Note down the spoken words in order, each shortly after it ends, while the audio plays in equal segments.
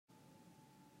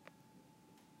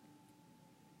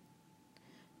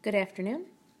Good afternoon,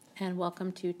 and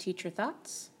welcome to Teacher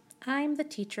Thoughts. I'm the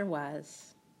teacher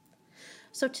Was.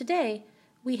 So today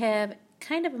we have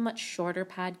kind of a much shorter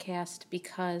podcast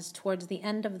because towards the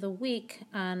end of the week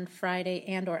on Friday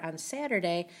and or on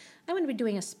Saturday, I'm going to be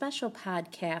doing a special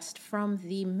podcast from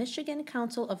the Michigan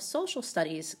Council of Social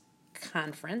Studies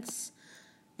conference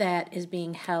that is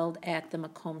being held at the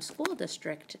Macomb School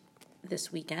District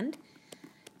this weekend,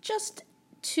 just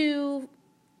to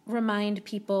remind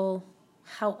people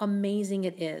how amazing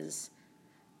it is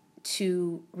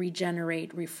to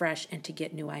regenerate, refresh, and to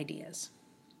get new ideas.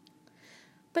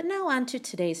 But now on to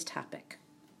today's topic.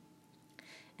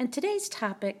 And today's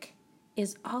topic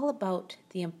is all about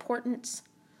the importance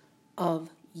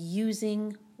of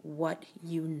using what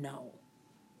you know.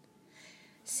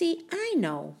 See, I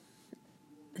know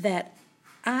that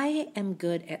I am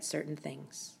good at certain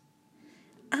things.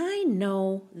 I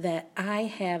know that I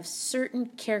have certain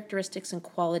characteristics and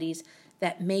qualities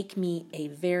that make me a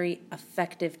very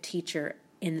effective teacher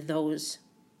in those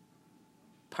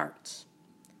parts.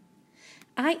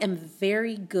 I am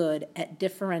very good at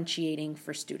differentiating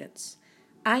for students.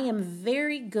 I am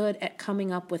very good at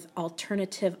coming up with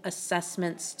alternative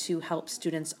assessments to help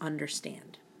students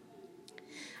understand.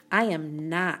 I am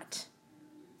not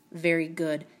very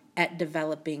good at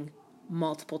developing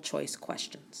multiple choice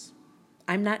questions.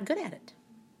 I'm not good at it.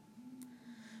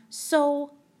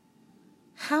 So,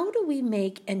 how do we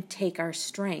make and take our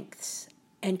strengths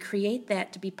and create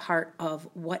that to be part of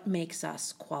what makes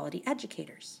us quality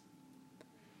educators?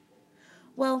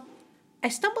 Well, I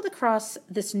stumbled across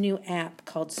this new app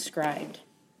called Scribd,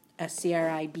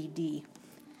 Scribd.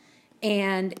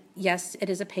 And yes, it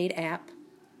is a paid app.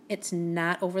 It's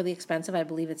not overly expensive. I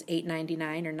believe it's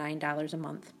 $8.99 or $9 a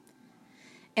month.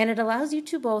 And it allows you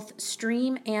to both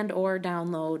stream and or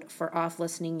download for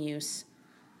off-listening use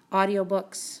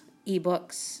audiobooks,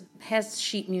 ebooks, has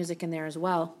sheet music in there as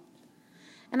well.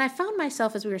 And I found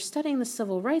myself, as we were studying the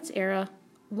civil rights era,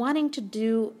 wanting to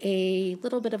do a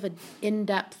little bit of an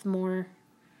in-depth,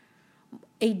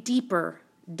 a deeper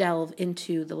delve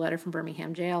into the letter from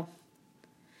Birmingham jail.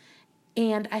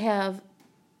 And I have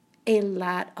a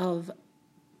lot of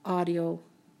audio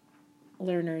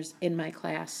learners in my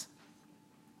class.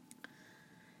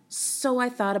 So I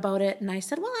thought about it and I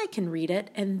said, well, I can read it.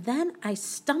 And then I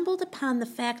stumbled upon the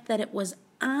fact that it was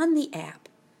on the app.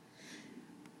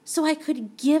 So I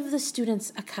could give the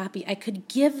students a copy. I could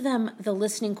give them the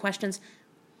listening questions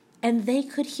and they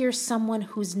could hear someone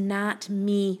who's not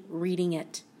me reading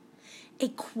it. A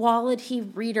quality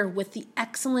reader with the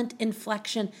excellent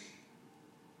inflection.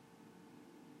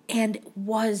 And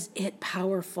was it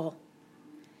powerful?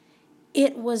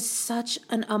 It was such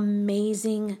an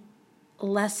amazing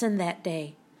lesson that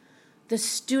day. The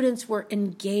students were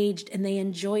engaged and they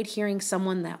enjoyed hearing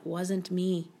someone that wasn't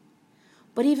me.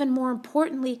 But even more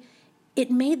importantly,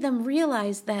 it made them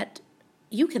realize that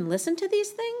you can listen to these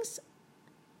things.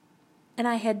 And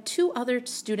I had 2 other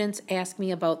students ask me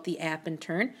about the app in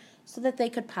turn so that they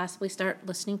could possibly start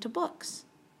listening to books.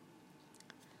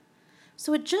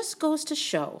 So it just goes to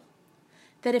show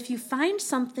that if you find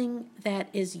something that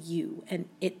is you and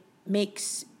it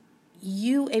makes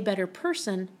you a better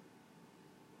person,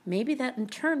 maybe that in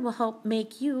turn will help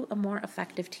make you a more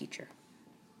effective teacher.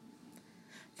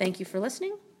 Thank you for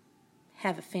listening.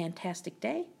 Have a fantastic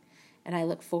day, and I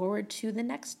look forward to the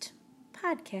next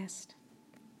podcast.